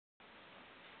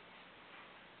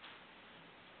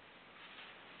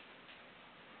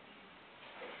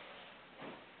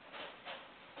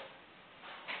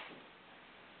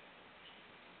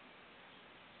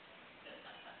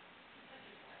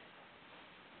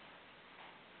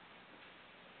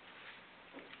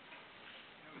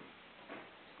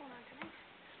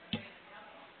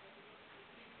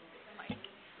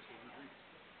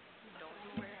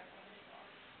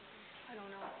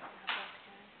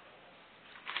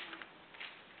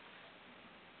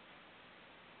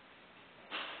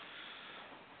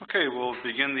Okay, we'll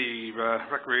begin the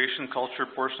recreation culture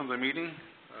portion of the meeting.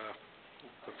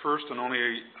 The first and only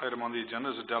item on the agenda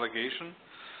is a delegation.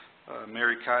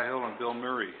 Mary Cahill and Bill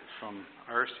Murray from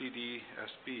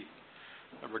RCDSB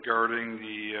regarding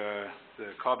the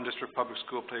Cobden District Public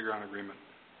School Playground Agreement.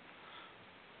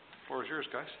 The floor is yours,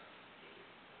 guys.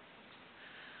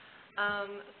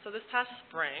 So this past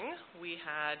spring, we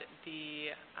had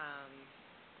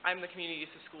I'm the Community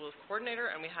Use of Schools coordinator,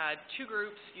 and we had two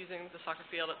groups using the soccer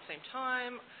field at the same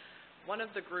time. One of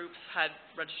the groups had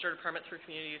registered a permit through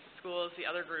Community Use of Schools. The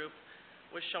other group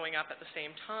was showing up at the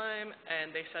same time, and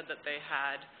they said that they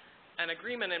had an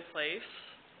agreement in place,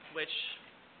 which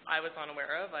I was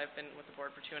unaware of. I've been with the board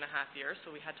for 2.5 years,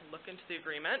 so we had to look into the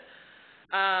agreement.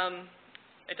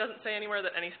 It doesn't say anywhere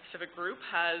that any specific group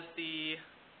has the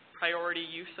priority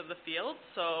use of the field,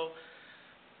 so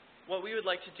what we would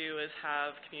like to do is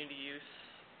have community use,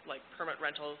 like permit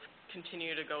rentals,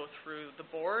 continue to go through the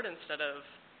board instead of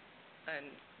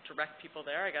and direct people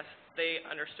there. I guess they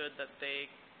understood that they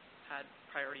had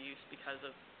priority use because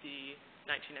of the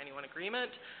 1991 agreement.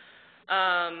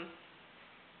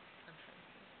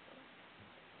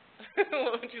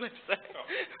 What would you like to say?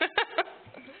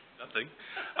 Nothing.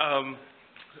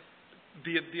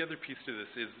 The other piece to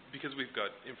this is because we've got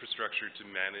infrastructure to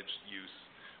manage use,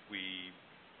 we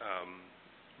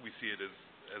see it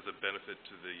as a benefit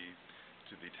to the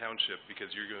township, because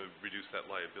you're going to reduce that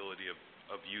liability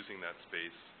of using that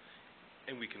space,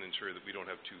 and we can ensure that we don't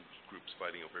have two groups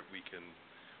fighting over it. We can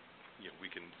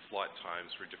slot times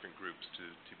for different groups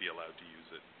to be allowed to use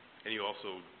it. And you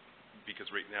also, because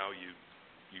right now you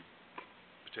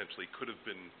potentially could have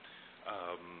been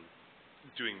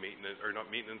doing maintenance, or not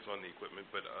maintenance on the equipment,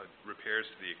 but repairs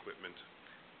to the equipment,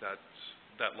 that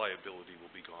liability will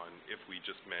be gone if we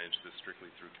just manage this strictly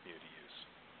through community use.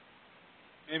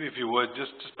 Maybe if you would,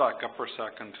 just back up for a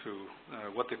second to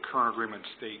what the current agreement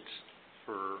states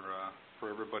for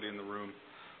everybody in the room.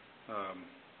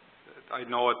 I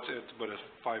know it's about a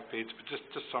 5-page, but just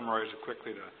summarize it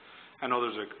quickly. I know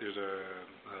there's a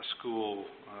school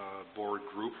board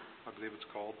group, I believe it's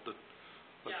called, that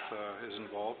is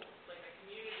involved. Like a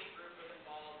community group was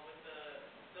involved with the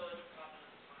village of Cobden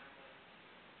at the time.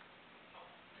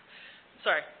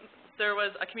 Sorry. There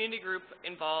was a community group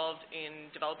involved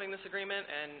in developing this agreement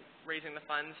and raising the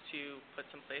funds to put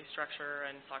some play structure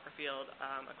and soccer field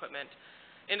equipment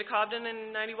into Cobden in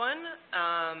 '91.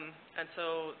 And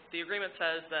so the agreement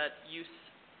says that use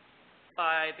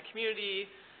by the community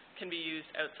can be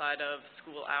used outside of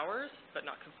school hours, but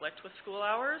not conflict with school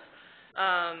hours.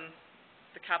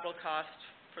 The capital cost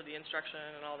for the instruction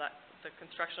and all that, the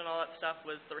construction and all that stuff,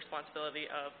 was the responsibility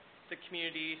of the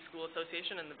Community School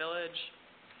Association and the village.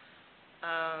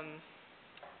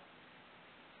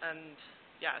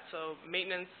 So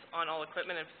maintenance on all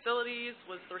equipment and facilities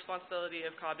was the responsibility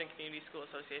of Cobden Community School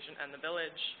Association and the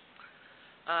village.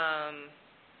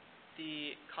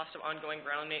 The cost of ongoing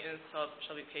ground maintenance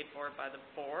shall be paid for by the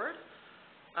board.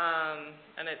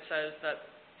 And it says that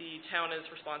the town is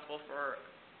responsible for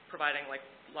providing like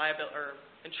liability or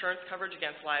insurance coverage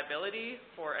against liability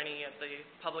for any of the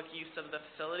public use of the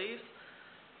facilities.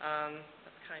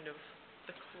 That's kind of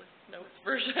the Cliff Notes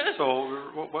version. So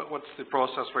what's the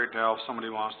process right now if somebody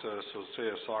wants to, so say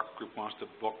a soccer group wants to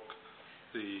book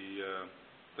the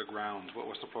grounds,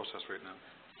 what's the process right now?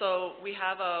 So we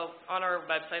have on our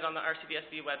website, on the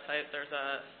RCDSB website, there's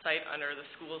a site under the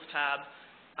schools tab,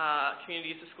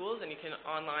 community use of schools, and you can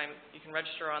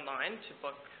register online to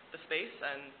book the space,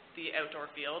 and the outdoor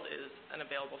field is an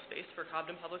available space for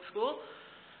Cobden Public School.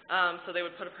 So they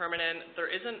would put a permit in.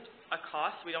 There isn't a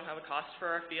cost. We don't have a cost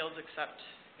for our fields except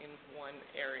in one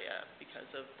area because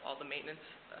of all the maintenance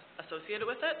associated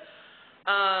with it.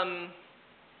 And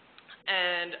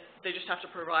they just have to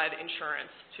provide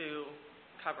insurance to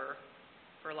cover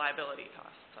for liability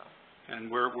costs. So.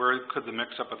 And where could the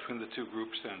mix up between the two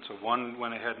groups then? So one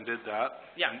went ahead and did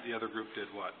that, and the other group did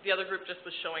what? The other group just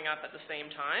was showing up at the same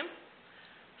time.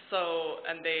 So,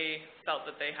 and they felt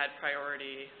that they had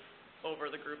priority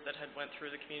over the group that had went through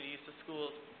the community use of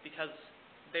schools because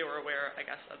they were aware, I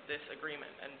guess, of this agreement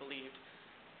and believed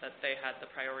that they had the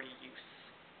priority use.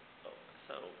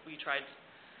 So we tried.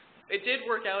 It did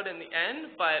work out in the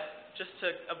end, but just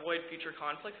to avoid future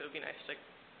conflicts, it would be nice to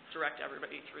direct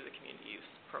everybody through the community use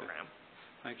program.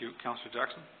 Thank you. Councillor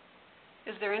Jackson?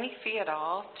 Is there any fee at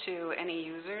all to any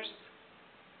users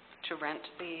to rent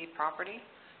the property?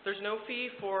 There's no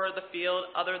fee for the field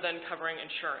other than covering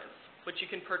insurance, which you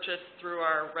can purchase through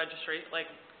our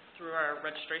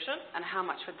registration. And how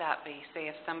much would that be? Say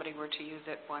if somebody were to use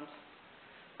it once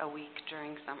a week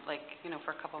during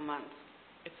for a couple months.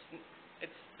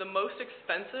 It's The most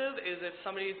expensive is if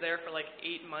somebody's there for like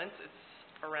 8 months, it's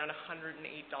around $108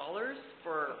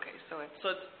 for, Okay, so it's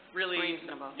so it's really,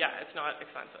 reasonable. yeah, it's not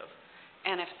expensive.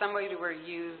 And if somebody were to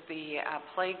use the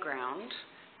playground,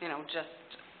 you know, just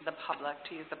the public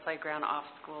to use the playground off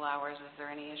school hours, is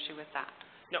there any issue with that?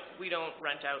 No, we don't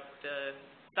rent out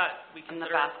that we And the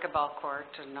consider. basketball court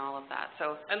and all of that,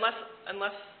 so. Unless,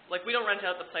 like, we don't rent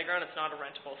out the playground, it's not a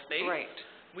rentable space. Right.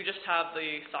 We just have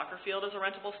the soccer field as a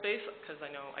rentable space, because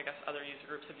I guess other user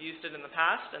groups have used it in the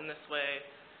past, and this way,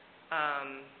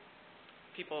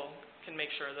 people can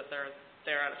make sure that they're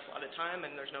there at a slotted time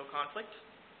and there's no conflict.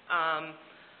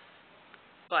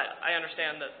 But I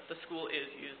understand that the school is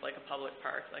used like a public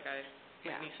park. Like my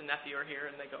niece and nephew are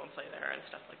here and they go and play there and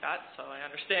stuff like that. So I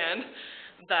understand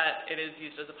that it is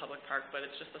used as a public park, but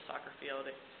it's just a soccer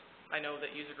field. I know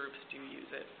that user groups do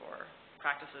use it for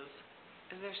practices.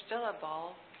 Is there still a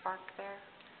ballpark there?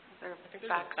 Is there I think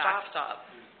there's a backstop? backstop.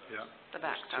 Yeah. The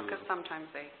backstop, because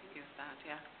sometimes they use that,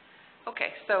 yeah.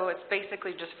 Okay, so it's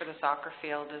basically just for the soccer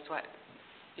field is what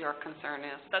your concern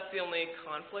is? That's the only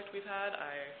conflict we've had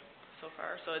so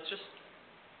far. So it's just,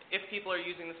 if people are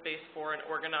using the space for an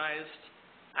organized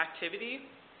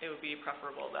activity, it would be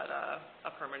preferable that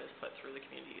a permit is put through the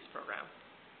community use program.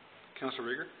 Councillor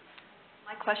Rieger?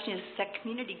 My question is, that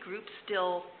community groups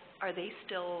still, are they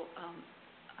still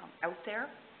out there,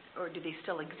 or do they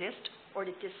still exist? Or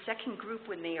did this second group,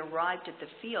 when they arrived at the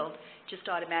field, just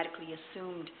automatically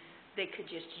assumed they could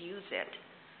just use it?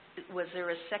 Was there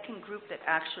a second group that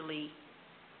actually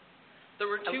There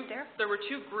were out there? There were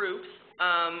two groups.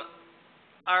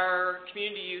 Our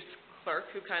community use clerk,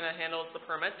 who kind of handles the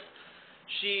permits,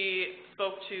 she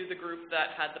spoke to the group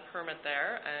that had the permit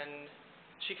there, and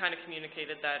she kind of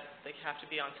communicated that they have to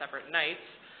be on separate nights.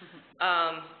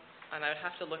 And I would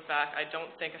have to look back. I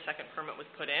don't think a second permit was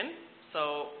put in.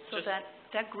 So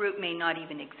that group may not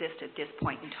even exist at this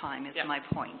point in time, is my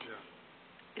point.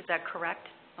 Yeah. Is that correct?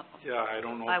 Yeah, I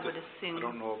don't know. I would assume. I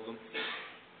don't know of them.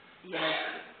 Yes.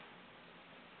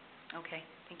 Okay,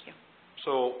 thank you.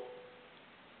 So,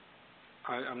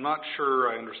 I'm not sure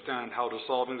I understand how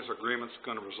dissolving this agreement is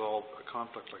going to resolve a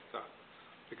conflict like that.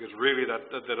 Because really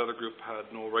that other group had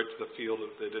no right to the field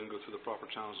if they didn't go through the proper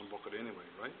channels and book it anyway,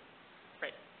 right?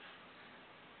 Right.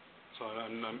 So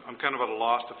I'm kind of at a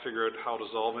loss to figure out how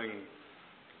dissolving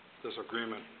this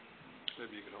agreement,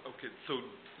 maybe you can help. Okay,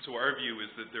 so our view is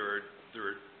that there are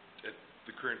at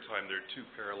the current time there are two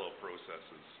parallel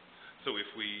processes. So if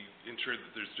we ensure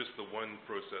that there's just the one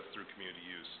process through community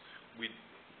use,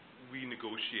 we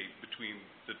negotiate between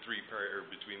the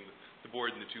between the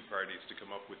board and the two parties to come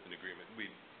up with an agreement.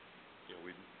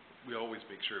 We always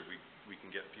make sure we can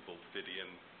get people to fit in,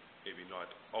 maybe not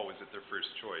always at their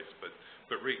first choice, but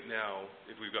right now,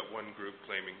 if we've got one group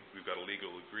claiming we've got a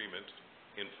legal agreement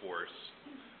in force,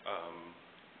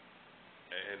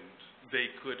 and they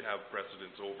could have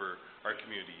precedence over our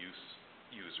community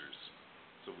users.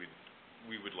 So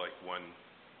we would like one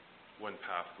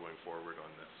path going forward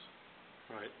on this.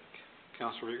 Right.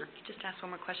 Councillor Rieger? Just ask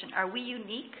one more question. Are we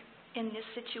unique in this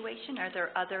situation? Are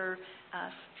there other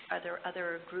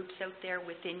groups out there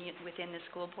within the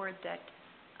school board that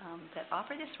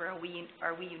offer this, or are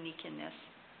we unique in this?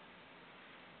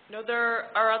 No,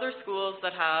 there are other schools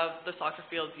that have the soccer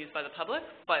fields used by the public,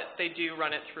 but they do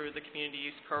run it through the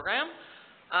community use program.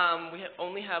 We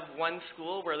only have one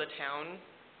school where the town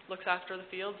looks after the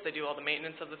fields. They do all the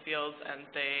maintenance of the fields, and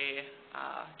they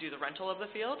do the rental of the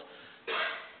field.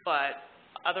 But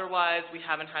otherwise, we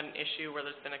haven't had an issue where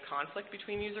there's been a conflict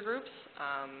between user groups.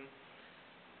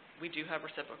 We do have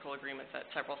reciprocal agreements at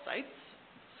several sites,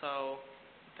 so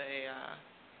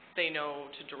they know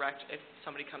to direct, if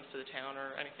somebody comes to the town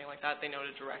or anything like that, they know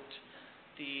to direct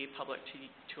the public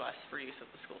to us for use of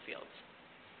the school fields.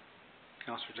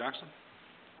 Councillor Jackson?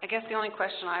 I guess the only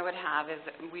question I would have is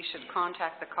that we should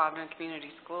contact the Cobden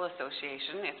Community School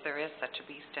Association, if there is such a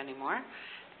beast anymore,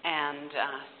 and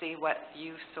see what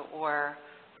use or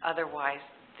otherwise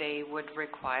they would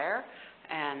require,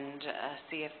 and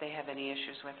see if they have any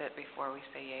issues with it before we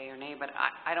say yay or nay. But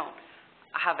I don't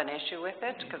have an issue with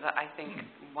it, because I think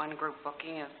one group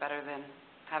booking is better than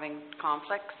having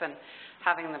conflicts and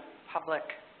having the public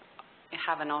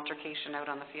have an altercation out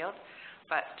on the field.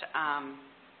 But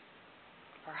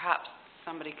perhaps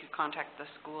somebody could contact the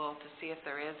school to see if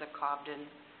there is a Cobden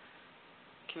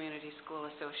Community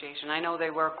School Association. I know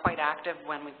they were quite active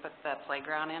when we put the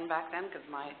playground in back then, because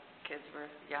my kids were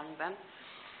young then,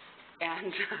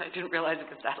 and I didn't realize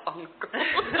it was that long ago.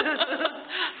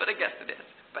 But I guess it is.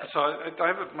 But so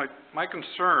I have my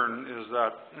concern is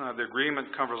that the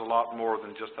agreement covers a lot more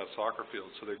than just that soccer field.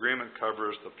 So the agreement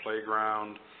covers the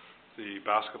playground, the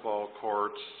basketball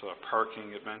courts,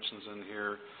 parking it mentions in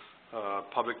here,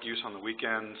 public use on the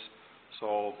weekends.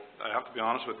 So I have to be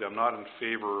honest with you, I'm not in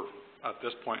favor at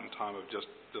this point in time of just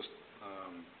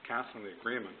canceling the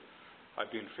agreement.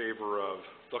 I'd be in favor of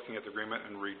looking at the agreement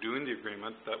and redoing the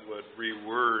agreement that would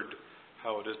reword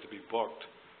how it is to be booked.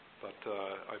 But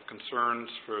I have concerns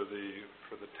for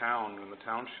the town and the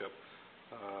township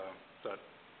that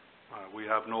we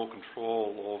have no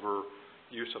control over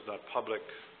use of that public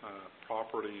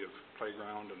property of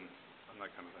playground and that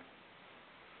kind of thing.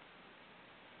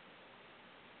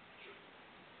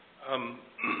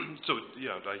 So,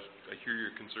 yeah, I hear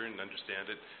your concern and understand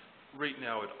it. Right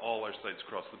now, at all our sites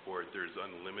across the board, there's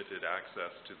unlimited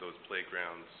access to those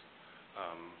playgrounds.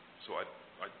 So I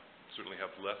certainly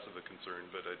have less of a concern,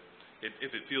 but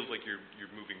if it feels like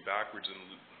you're moving backwards and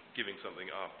giving something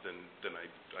up, then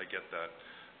I get that.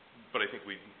 But I think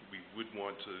we would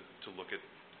want to look at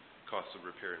costs of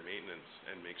repair and maintenance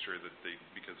and make sure that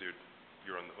because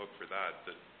you're on the hook for that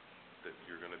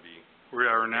you're going to be... We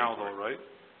are now, though, right?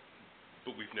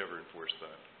 But we've never enforced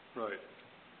that. Right.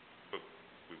 But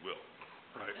we will.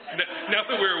 Right. Now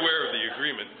that we're aware of the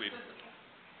agreement, we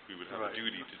would have a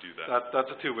duty to do that.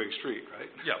 That's a two-way street, right?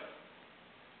 Yeah.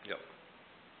 Yeah.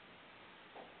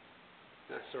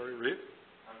 Sorry, Reed?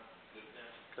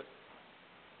 Okay.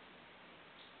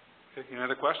 Okay, any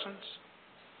other questions?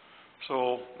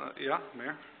 So, yeah,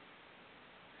 Mayor?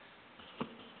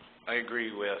 I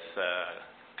agree with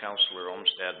Councillor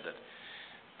Olmsted that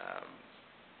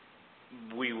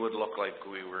we would look like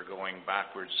we were going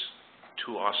backwards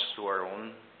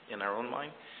in our own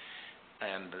mind,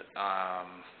 and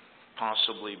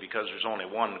possibly because there's only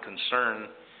one concern,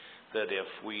 that if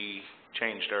we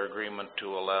changed our agreement to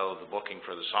allow the booking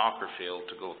for the soccer field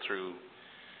to go through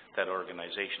that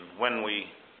organization, when we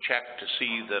check to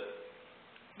see that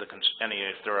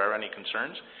if there are any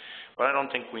concerns, but I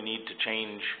don't think we need to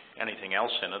change anything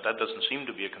else in it. That doesn't seem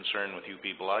to be a concern with you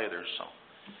people either, so.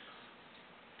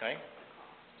 Okay?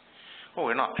 Well,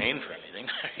 we're not paying for anything.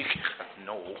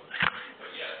 No.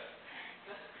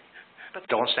 But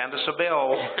Don't send us a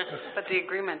bill. But the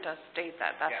agreement does state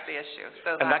that. That's the issue.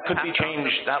 So And that could be has to also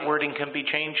changed. That wording can be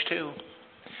changed too.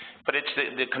 But it's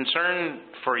the concern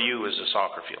for you is the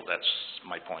soccer field. That's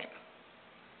my point.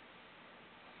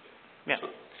 Yeah.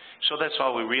 So that's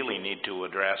all we really need to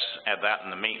address, add that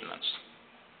and the maintenance.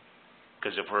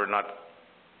 Because if we're not,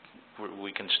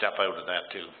 we can step out of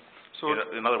that too. So,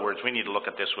 in other words, we need to look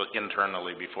at this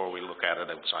internally before we look at it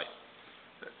outside.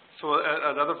 so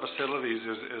at other facilities,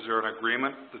 is there an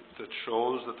agreement that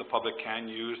shows that the public can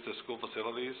use the school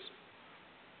facilities?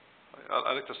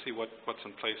 I'd like to see what's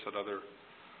in place at other.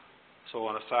 So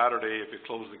on a Saturday, if you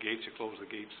close the gates, you close the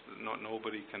gates.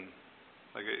 Nobody can.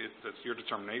 Like it's your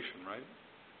determination, right?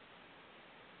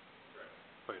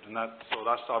 Right, and so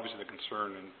that's obviously the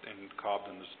concern in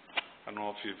Cobden. I don't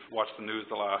know if you've watched the news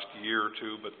the last year or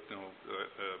two, but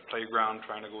a playground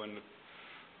trying to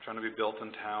be built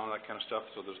in town, that kind of stuff.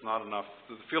 So there's not enough.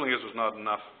 The feeling is there's not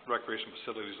enough recreation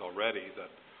facilities already. That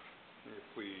if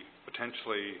we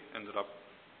potentially ended up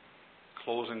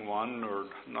closing one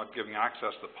or not giving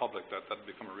access to the public, that'd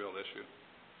become a real issue.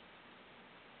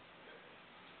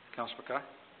 Councillor McKay?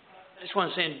 I just want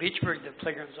to say in Beachburg, the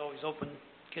playground's always open.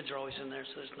 Kids are always in there,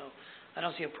 so I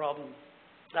don't see a problem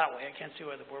that way. I can't see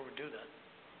why the board would do that.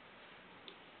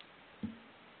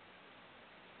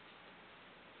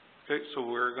 Okay, so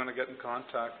we're going to get in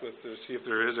contact with see if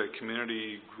there is a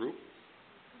community group,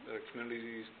 a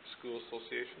community school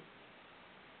association.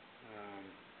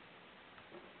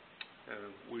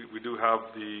 And we do have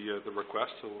the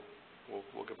request, so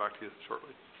we'll get back to you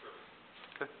shortly.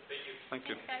 Okay. Thank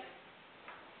you. Thank you.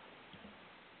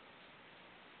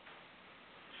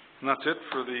 And that's it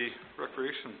for the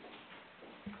recreation.